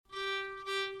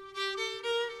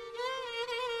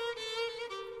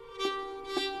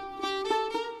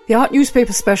The Art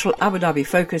Newspaper Special Abu Dhabi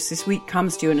Focus this week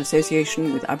comes to you in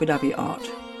association with Abu Dhabi Art.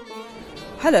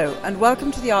 Hello and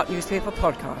welcome to the Art Newspaper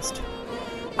podcast.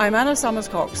 I'm Anna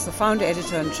Summers-Cox, the founder,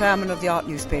 editor and chairman of the Art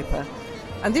Newspaper,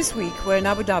 and this week we're in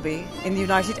Abu Dhabi in the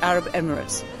United Arab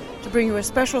Emirates to bring you a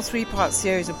special three-part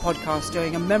series of podcasts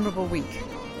during a memorable week.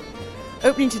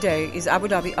 Opening today is Abu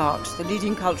Dhabi Art, the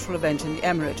leading cultural event in the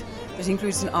Emirate that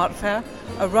includes an art fair,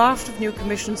 a raft of new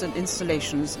commissions and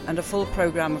installations, and a full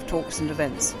programme of talks and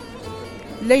events.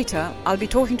 Later, I'll be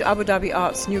talking to Abu Dhabi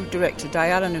Art's new director,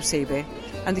 Dayala Nusseibeh,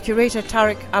 and the curator,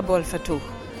 Tariq Abu Al-Fatouh,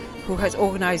 who has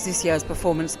organised this year's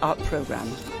performance art programme.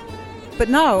 But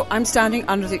now I'm standing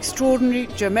under the extraordinary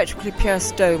geometrically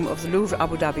pierced dome of the Louvre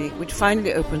Abu Dhabi, which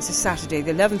finally opens this Saturday,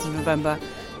 the 11th of November,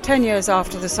 10 years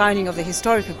after the signing of the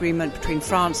historic agreement between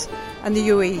France and the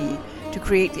UAE to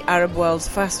create the Arab world's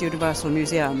first universal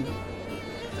museum.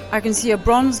 I can see a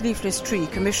bronze leafless tree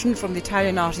commissioned from the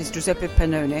Italian artist Giuseppe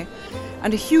Pennone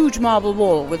and a huge marble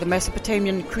wall with the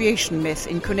Mesopotamian creation myth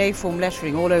in cuneiform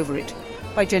lettering all over it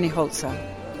by Jenny Holzer.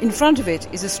 In front of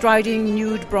it is a striding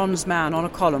nude bronze man on a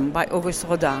column by Auguste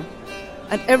Rodin,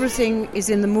 and everything is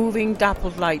in the moving,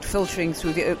 dappled light filtering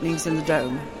through the openings in the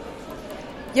dome.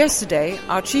 Yesterday,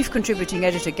 our chief contributing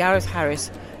editor Gareth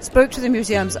Harris spoke to the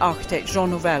museum's architect Jean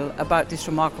Nouvel about this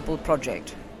remarkable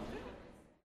project.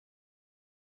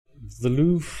 The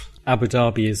Louvre Abu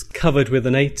Dhabi is covered with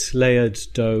an 8-layered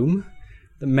dome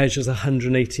that measures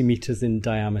 180 metres in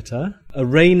diameter. A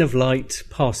rain of light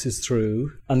passes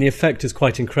through, and the effect is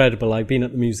quite incredible. I've been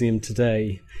at the museum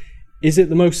today. Is it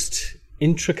the most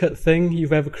intricate thing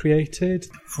you've ever created?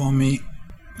 For me,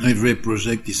 every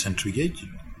project is intriguing.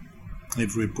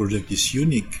 Every project is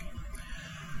unique.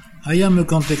 I am a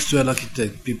contextual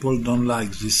architect. People don't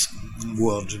like this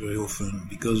word very often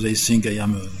because they think I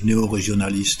am a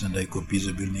neo-regionalist and I copy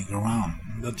the building around.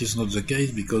 That is not the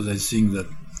case because I think that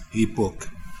epoch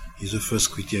is the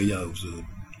first criteria of the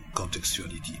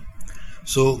contextuality.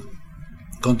 So,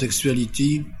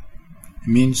 contextuality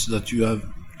means that you have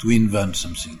to invent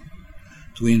something,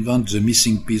 to invent the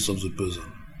missing piece of the puzzle.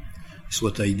 It's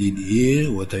what I did here,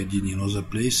 what I did in other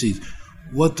places.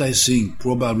 What I think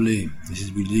probably this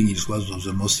building is one of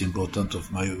the most important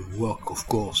of my work, of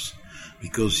course,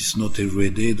 because it's not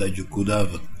every day that you could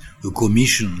have a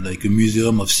commission like a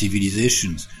museum of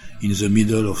civilizations in the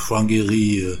middle of Frank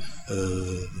Gehry,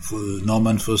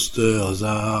 Norman Foster,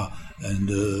 Zaha, and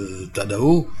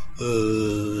Tadao.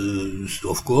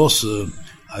 Of course,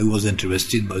 I was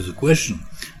interested by the question,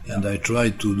 and I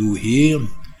tried to do here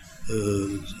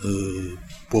a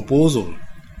proposal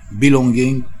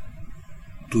belonging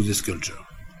to this culture.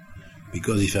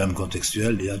 Because if I am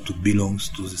contextual, they have to belong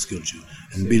to this culture.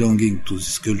 And belonging to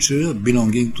this culture,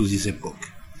 belonging to this epoch.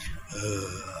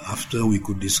 After we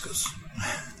could discuss.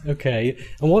 Okay.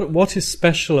 And what is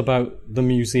special about the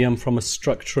museum from a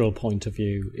structural point of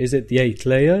view? Is it the 8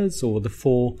 layers or the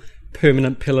 4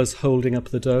 permanent pillars holding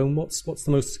up the dome? What's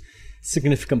the most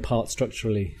significant part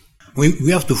structurally?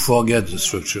 We have to forget the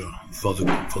structure for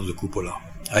the cupola.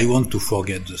 I want to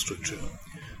forget the structure.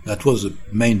 That was the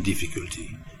main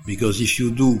difficulty, because if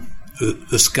you do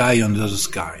a sky under the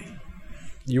sky.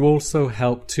 You also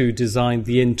helped to design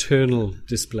the internal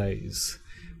displays.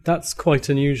 That's quite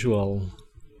unusual.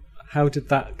 How did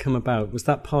that come about? Was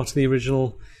that part of the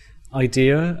original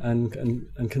idea and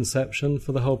conception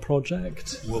for the whole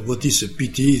project? Well, what is a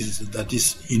pity is that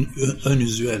is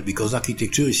unusual, because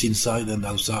architecture is inside and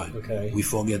outside. Okay. We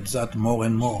forget that more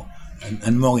and more.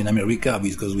 And more in America,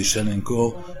 because with Shell &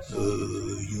 Co,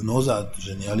 you know that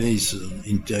generally it's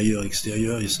interior,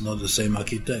 exterior is not the same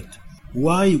architect.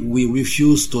 Why we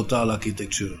refuse total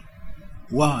architecture?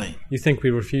 Why? You think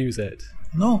we refuse it?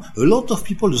 No, a lot of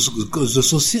people, because the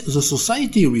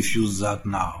society refuses that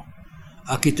now.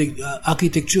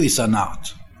 Architecture is an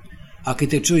art.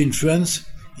 Architecture in France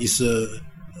is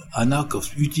an art of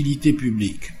utilité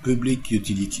publique, public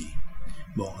utility.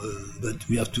 But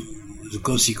we have to. The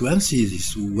consequence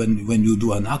is when you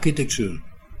do an architecture,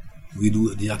 we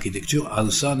do the architecture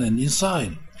outside and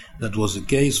inside. That was the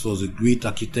case for the great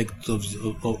architects of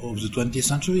the 20th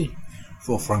century,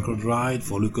 for Frank Lloyd Wright,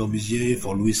 for Le Corbusier,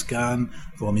 for Louis Kahn,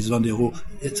 for Mies van der Rohe.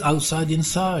 It's outside,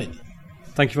 inside.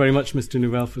 Thank you very much, Mr.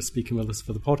 Nouvel, for speaking with us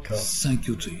for the podcast. Thank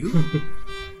you to you.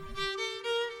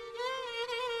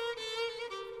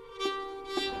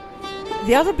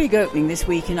 The other big opening this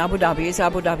week in Abu Dhabi is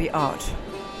Abu Dhabi Art.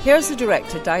 Here's the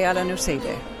director, Dayala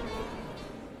Nusseibeh.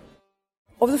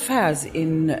 Of the fairs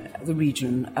in the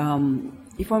region,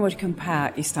 if one were to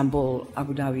compare Istanbul,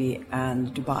 Abu Dhabi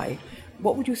and Dubai,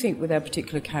 what would you think were their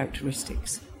particular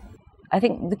characteristics? I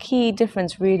think the key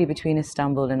difference really between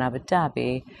Istanbul and Abu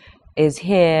Dhabi is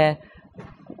here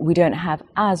we don't have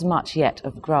as much yet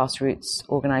of grassroots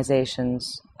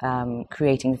organisations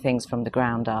creating things from the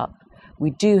ground up.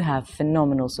 We do have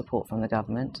phenomenal support from the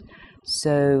government.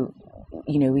 So,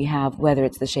 we have, whether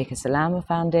it's the Sheikh Salama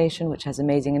Foundation, which has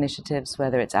amazing initiatives,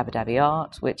 whether it's Abu Dhabi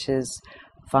Art, which is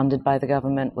funded by the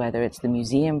government, whether it's the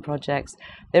museum projects,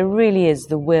 there really is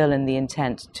the will and the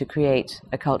intent to create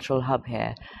a cultural hub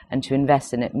here and to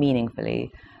invest in it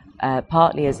meaningfully,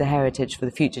 partly as a heritage for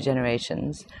the future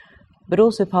generations, but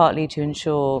also partly to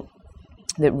ensure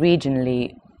that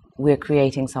regionally we're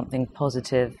creating something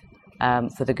positive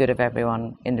for the good of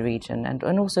everyone in the region, and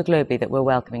also globally, that we're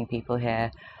welcoming people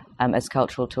here as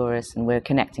cultural tourists and we're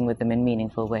connecting with them in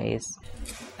meaningful ways.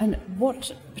 And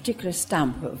what particular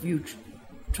stamp have you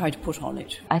tried to put on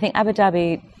it? I think Abu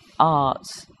Dhabi art,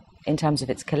 in terms of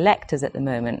its collectors at the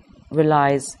moment,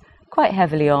 relies quite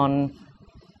heavily on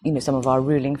some of our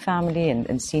ruling family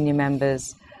and senior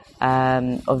members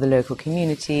of the local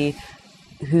community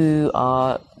who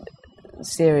are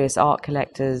serious art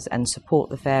collectors and support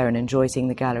the fair and enjoy seeing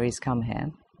the galleries come here.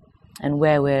 And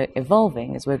where we're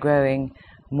evolving is we're growing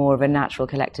more of a natural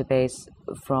collector base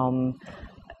from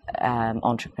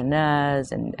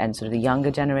entrepreneurs and sort of the younger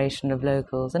generation of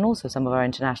locals, and also some of our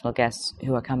international guests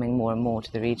who are coming more and more to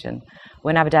the region.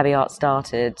 When Abu Dhabi Art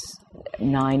started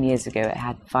 9 years ago, it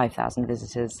had 5,000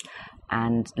 visitors,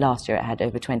 and last year it had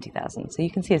over 20,000. So you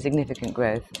can see a significant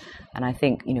growth. And I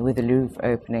think, with the Louvre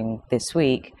opening this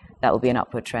week, that will be an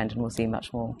upward trend and we'll see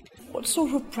much more. What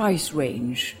sort of price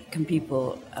range can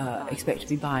people expect to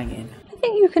be buying in? I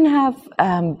think you can have,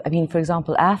 for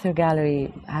example, Arthur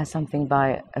Gallery has something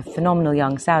by a phenomenal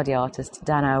young Saudi artist,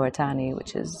 Dana Awatani,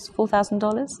 which is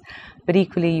 $4,000. But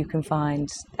equally, you can find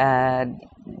an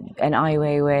Ai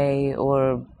Weiwei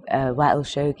or Wa'il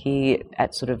Shoki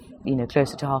at sort of,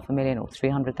 closer to $500,000 or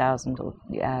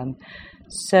 $300,000.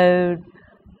 So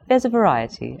there's a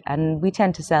variety, and we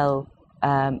tend to sell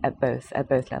at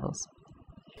both levels.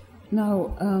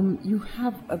 Now, you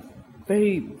have a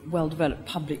very well-developed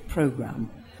public program.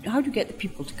 How do you get the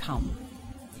people to come?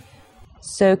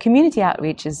 So community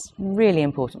outreach is really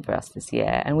important for us this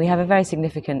year, and we have a very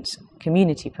significant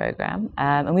community program,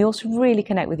 and we also really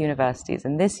connect with universities.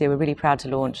 And this year we're really proud to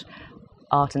launch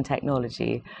Art and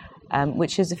Technology,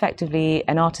 which is effectively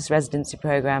an artist residency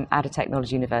program at a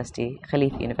technology university,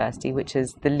 Khalifa University, which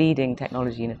is the leading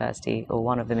technology university, or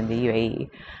one of them in the UAE.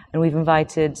 And we've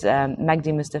invited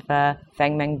Magdi Mustafa,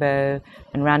 Feng Mengbo,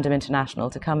 and Random International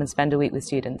to come and spend a week with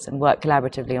students and work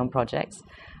collaboratively on projects.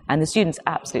 And the students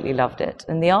absolutely loved it.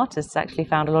 And the artists actually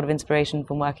found a lot of inspiration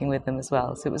from working with them as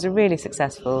well. So it was a really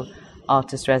successful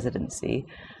artist residency.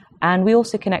 And we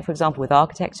also connect, for example, with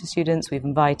architecture students. We've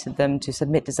invited them to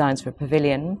submit designs for a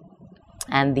pavilion.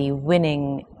 And the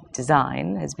winning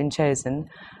design has been chosen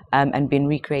and been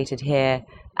recreated here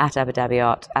at Abu Dhabi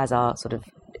Art as our sort of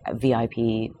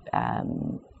VIP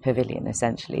pavilion,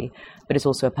 essentially. But it's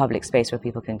also a public space where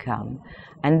people can come.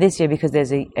 And this year, because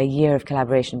there's a year of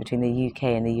collaboration between the UK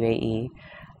and the UAE,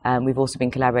 we've also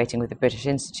been collaborating with the British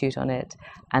Institute on it.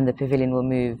 And the pavilion will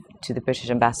move to the British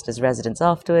ambassador's residence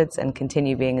afterwards and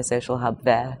continue being a social hub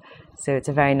there. So it's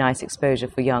a very nice exposure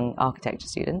for young architecture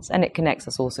students, and it connects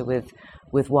us also with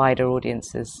wider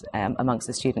audiences amongst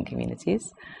the student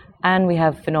communities. And we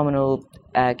have phenomenal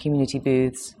community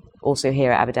booths also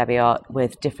here at Abu Dhabi Art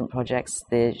with different projects.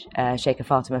 The Sheikha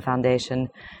Fatima Foundation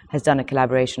has done a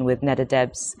collaboration with Neda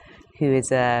Debs, who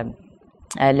is a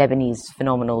Lebanese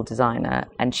phenomenal designer,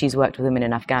 and she's worked with women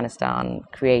in Afghanistan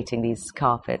creating these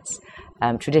carpets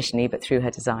traditionally, but through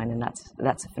her design, and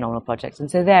that's a phenomenal project.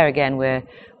 And so there again, we're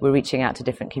reaching out to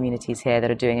different communities here that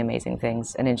are doing amazing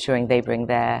things and ensuring they bring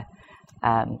their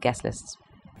guest lists.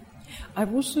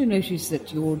 I've also noticed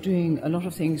that you're doing a lot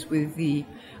of things with the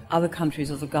other countries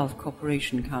of the Gulf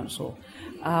Cooperation Council.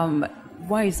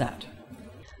 Why is that?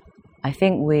 I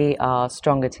think we are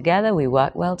stronger together, we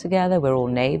work well together, we're all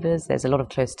neighbours, there's a lot of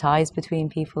close ties between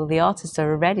people. The artists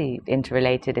are already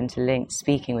interrelated, interlinked,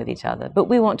 speaking with each other, but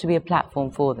we want to be a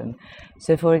platform for them.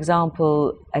 So, for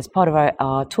example, as part of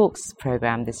our talks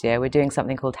programme this year, we're doing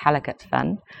something called Halakat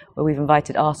Fun, where we've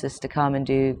invited artists to come and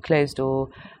do closed-door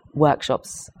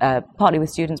workshops, partly with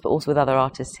students, but also with other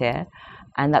artists here,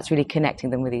 and that's really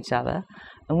connecting them with each other.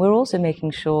 And we're also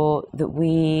making sure that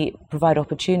we provide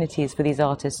opportunities for these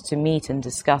artists to meet and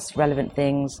discuss relevant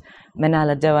things.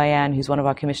 Manala Doayan, who's one of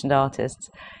our commissioned artists,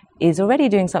 is already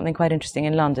doing something quite interesting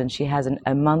in London. She has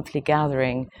a monthly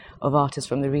gathering of artists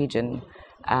from the region,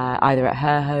 either at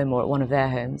her home or at one of their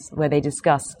homes, where they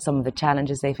discuss some of the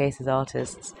challenges they face as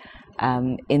artists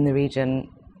in the region,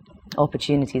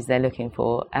 opportunities they're looking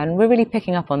for. And we're really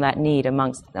picking up on that need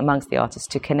amongst the artists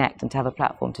to connect and to have a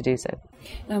platform to do so.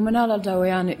 Now, Manal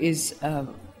Al-Dawayan is a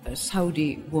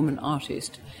Saudi woman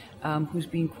artist who's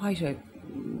been quite a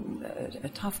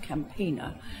tough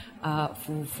campaigner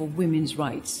for women's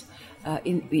rights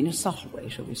in a subtle way,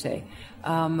 shall we say.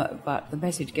 But the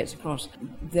message gets across.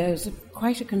 There's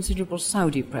quite a considerable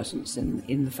Saudi presence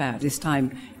in the fair this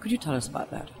time. Could you tell us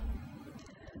about that?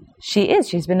 She is.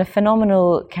 She's been a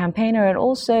phenomenal campaigner, and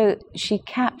also she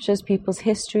captures people's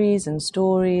histories and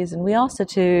stories. And we asked her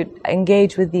to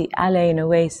engage with the Al Ain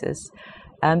Oasis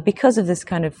because of this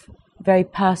kind of very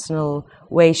personal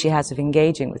way she has of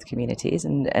engaging with communities.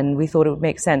 And we thought it would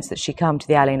make sense that she come to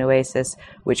the Al Ain Oasis,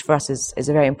 which for us is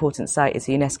a very important site. It's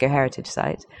a UNESCO heritage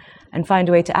site, and find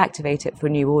a way to activate it for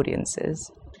new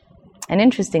audiences. And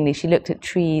interestingly, she looked at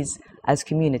trees as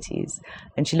communities,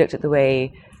 and she looked at the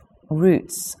way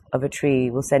roots of a tree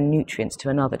will send nutrients to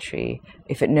another tree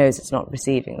if it knows it's not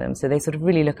receiving them. So they sort of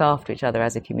really look after each other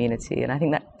as a community. And I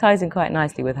think that ties in quite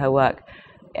nicely with her work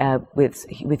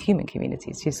with human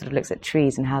communities. She sort of looks at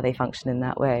trees and how they function in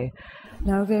that way.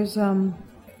 Now there's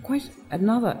quite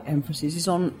another emphasis is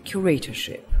on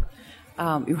curatorship.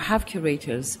 You have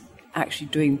curators actually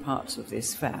doing parts of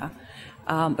this fair,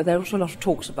 but there are also a lot of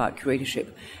talks about curatorship.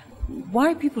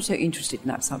 Why are people so interested in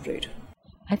that subject?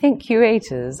 I think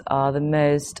curators are the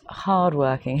most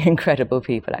hardworking, incredible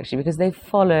people, actually, because they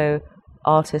follow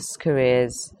artists'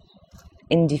 careers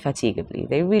indefatigably.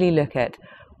 They really look at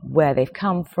where they've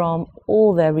come from,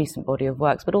 all their recent body of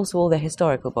works, but also all their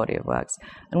historical body of works.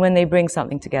 And when they bring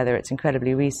something together, it's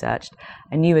incredibly researched.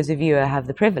 And you as a viewer have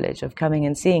the privilege of coming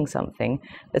and seeing something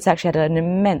that's actually had an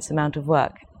immense amount of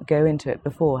work go into it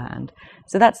beforehand.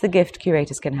 So that's the gift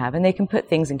curators can have, and they can put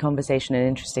things in conversation in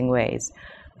interesting ways.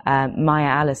 Maya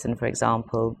Allison, for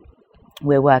example,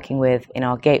 we're working with in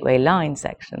our Gateway Line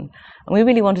section. And we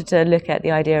really wanted to look at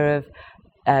the idea of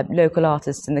local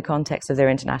artists in the context of their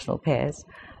international peers.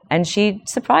 And she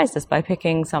surprised us by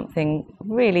picking something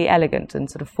really elegant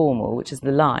and sort of formal, which is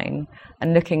the line,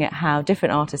 and looking at how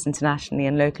different artists internationally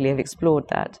and locally have explored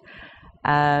that.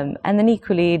 And then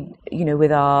equally,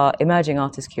 with our emerging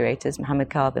artist curators, Mohammed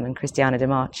Kadhim and Cristiana De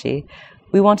Marchi,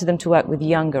 we wanted them to work with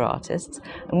younger artists,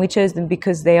 and we chose them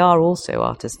because they are also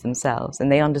artists themselves, and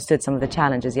they understood some of the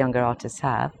challenges younger artists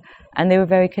have, and they were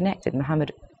very connected.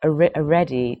 Mohammed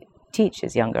already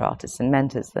teaches younger artists and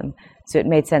mentors them, so it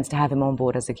made sense to have him on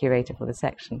board as a curator for the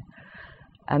section.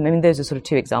 Those are sort of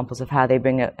two examples of how they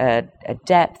bring a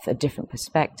depth, a different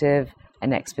perspective,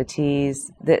 an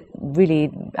expertise that really,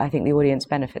 I think, the audience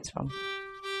benefits from.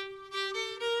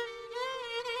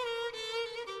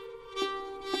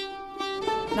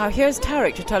 Now here's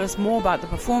Tarek to tell us more about the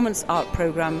performance art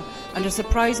programme and a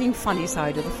surprising funny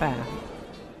side of the fair.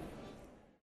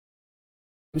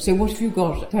 So what have you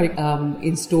got, Tarek,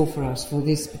 in store for us for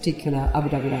this particular Abu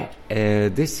Dhabi Art?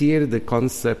 This year the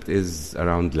concept is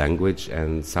around language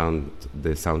and sound, the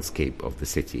soundscape of the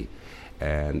city.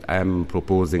 And I'm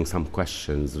proposing some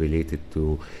questions related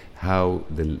to how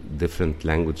the different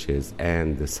languages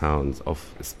and the sounds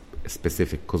of a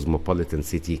specific cosmopolitan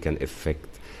city can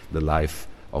affect the life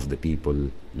of the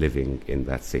people living in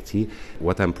that city.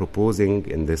 What I'm proposing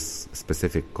in this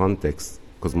specific context,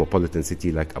 cosmopolitan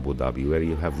city like Abu Dhabi, where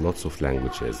you have lots of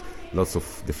languages, lots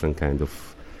of different kind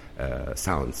of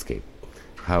soundscape,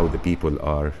 how the people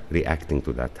are reacting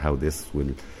to that, how this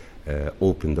will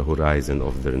open the horizon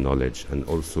of their knowledge and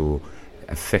also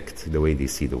affect the way they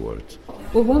see the world.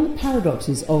 Well, one of the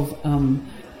paradoxes of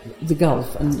the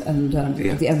Gulf and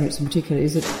the Emirates in particular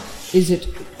is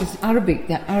it's Arabic,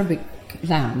 the Arabic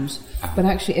lands, but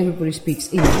actually everybody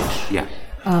speaks English. Yeah.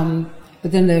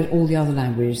 But then there are all the other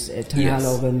languages,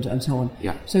 Tagalog and so on.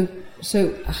 Yeah.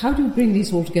 So how do you bring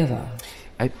these all together?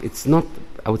 It's not,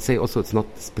 I would say also it's not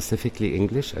specifically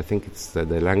English. I think it's the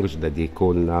language that they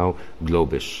call now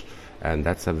Globish. And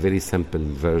that's a very simple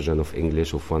version of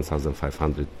English of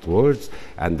 1,500 words.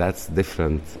 And that's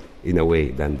different in a way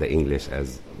than the English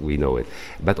as we know it.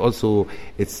 But also,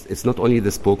 it's not only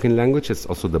the spoken language, it's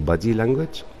also the body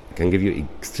language. I can give you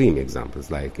extreme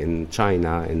examples, like in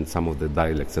China, in some of the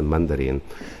dialects in Mandarin,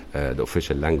 the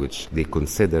official language, they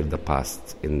consider the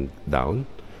past in down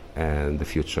and the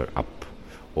future up.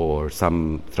 Or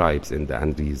some tribes in the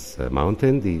Andes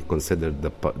mountain, they consider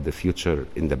the future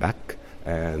in the back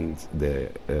and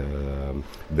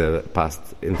the past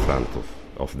in front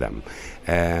of them.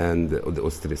 And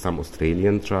some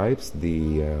Australian tribes,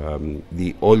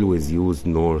 they always use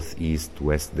north, east,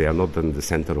 west. They are not in the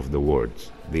center of the world.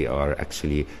 They are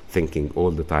actually thinking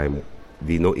all the time.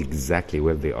 They know exactly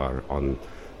where they are on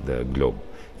the globe.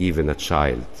 Even a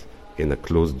child in a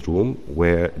closed room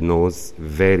where knows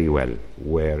very well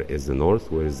where is the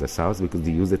north, where is the south, because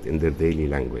they use it in their daily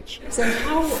language. So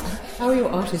how are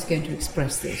your artists going to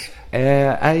express this?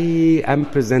 I am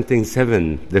presenting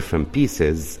 7 different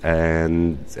pieces,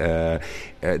 and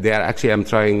they are actually, I'm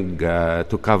trying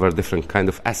to cover different kind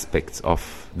of aspects of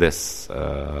this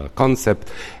concept.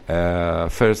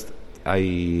 First,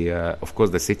 of course,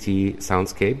 the city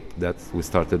soundscape that we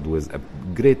started with a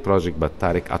great project by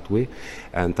Tariq Atwi,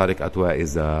 and Tariq Atwa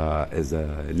is a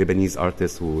Lebanese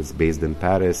artist who is based in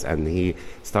Paris, and he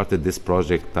started this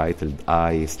project titled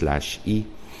I/E,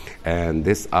 and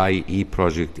this IE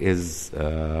project is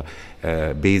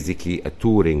basically a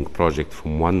touring project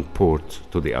from one port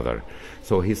to the other.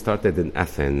 So he started in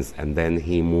Athens, and then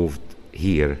he moved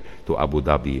here to Abu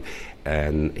Dhabi,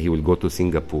 and he will go to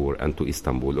Singapore and to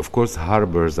Istanbul. Of course,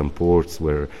 harbors and ports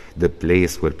were the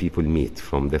place where people meet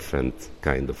from different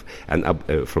kind of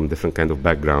from different kind of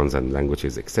backgrounds and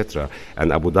languages, etc.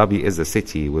 And Abu Dhabi is a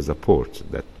city with a port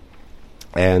that.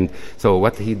 And so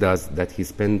what he does, that he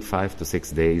spent 5 to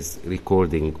 6 days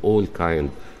recording all kind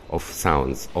of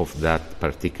sounds of that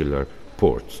particular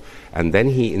port, and then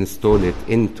he installed it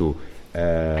into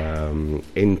an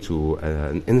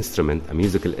instrument, a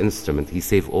musical instrument. He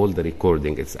saved all the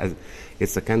recording. It's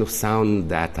a kind of sound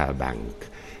data bank,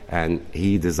 and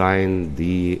he designed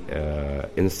the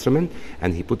instrument,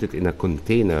 and he put it in a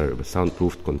container, a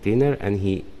soundproofed container, and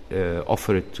he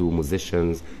offered it to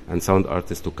musicians and sound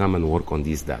artists to come and work on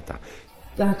these data.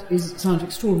 That sounds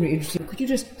extraordinarily interesting. Could you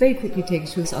just very quickly take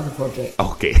us through this other project?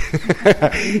 Okay.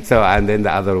 So, and then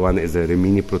the other one is a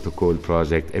Rimini Protocol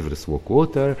project, Everest Walk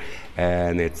Water,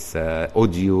 and it's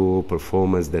audio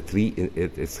performance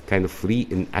it's kind of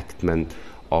reenactment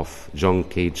of John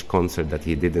Cage concert that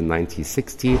he did in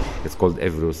 1960. It's called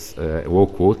Everest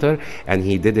Walk Water, and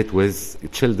he did it with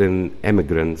children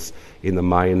immigrants in a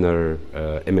minor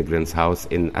immigrants' house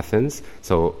in Athens.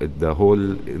 So the whole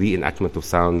reenactment of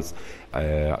sounds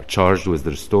charged with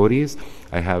their stories.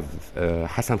 I have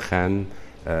Hassan Khan,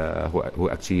 who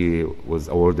actually was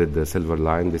awarded the Silver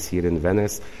Lion this year in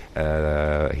Venice.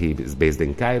 He is based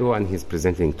in Cairo, and he's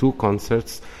presenting 2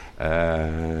 concerts.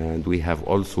 And we have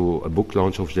also a book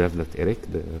launch of Javlat Eric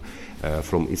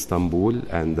from Istanbul,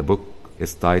 and the book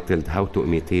is titled How to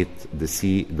Imitate the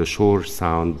Shore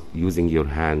Sound Using Your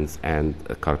Hands and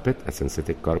a Carpet, a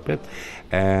synthetic carpet.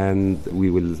 And we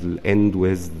will end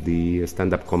with the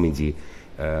stand-up comedy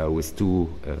with 2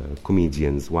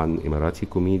 comedians, one Emirati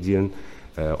comedian,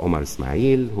 Omar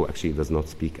Ismail, who actually does not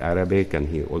speak Arabic, and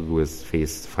he always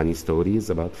faces funny stories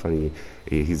about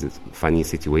his funny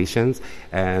situations,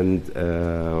 and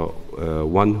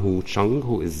Won Ho Chung,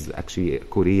 who is actually a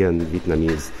Korean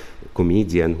Vietnamese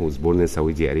comedian who's born in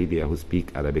Saudi Arabia, who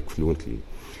speaks Arabic fluently.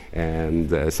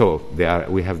 And so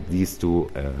we have these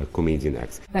 2 comedian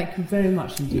acts. Thank you very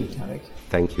much indeed, Tariq.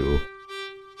 Thank you.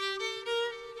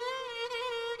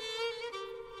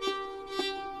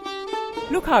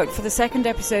 Look out for the second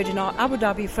episode in our Abu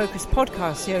Dhabi Focus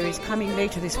podcast series coming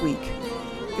later this week.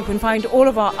 You can find all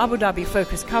of our Abu Dhabi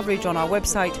Focus coverage on our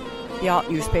website,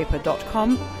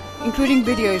 theartnewspaper.com, including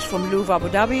videos from Louvre Abu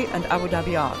Dhabi and Abu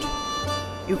Dhabi Art.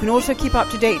 You can also keep up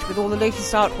to date with all the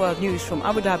latest art world news from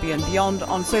Abu Dhabi and beyond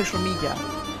on social media.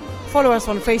 Follow us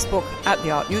on Facebook at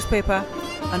The Art Newspaper,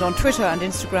 and on Twitter and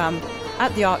Instagram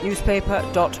at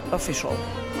theartnewspaper.official.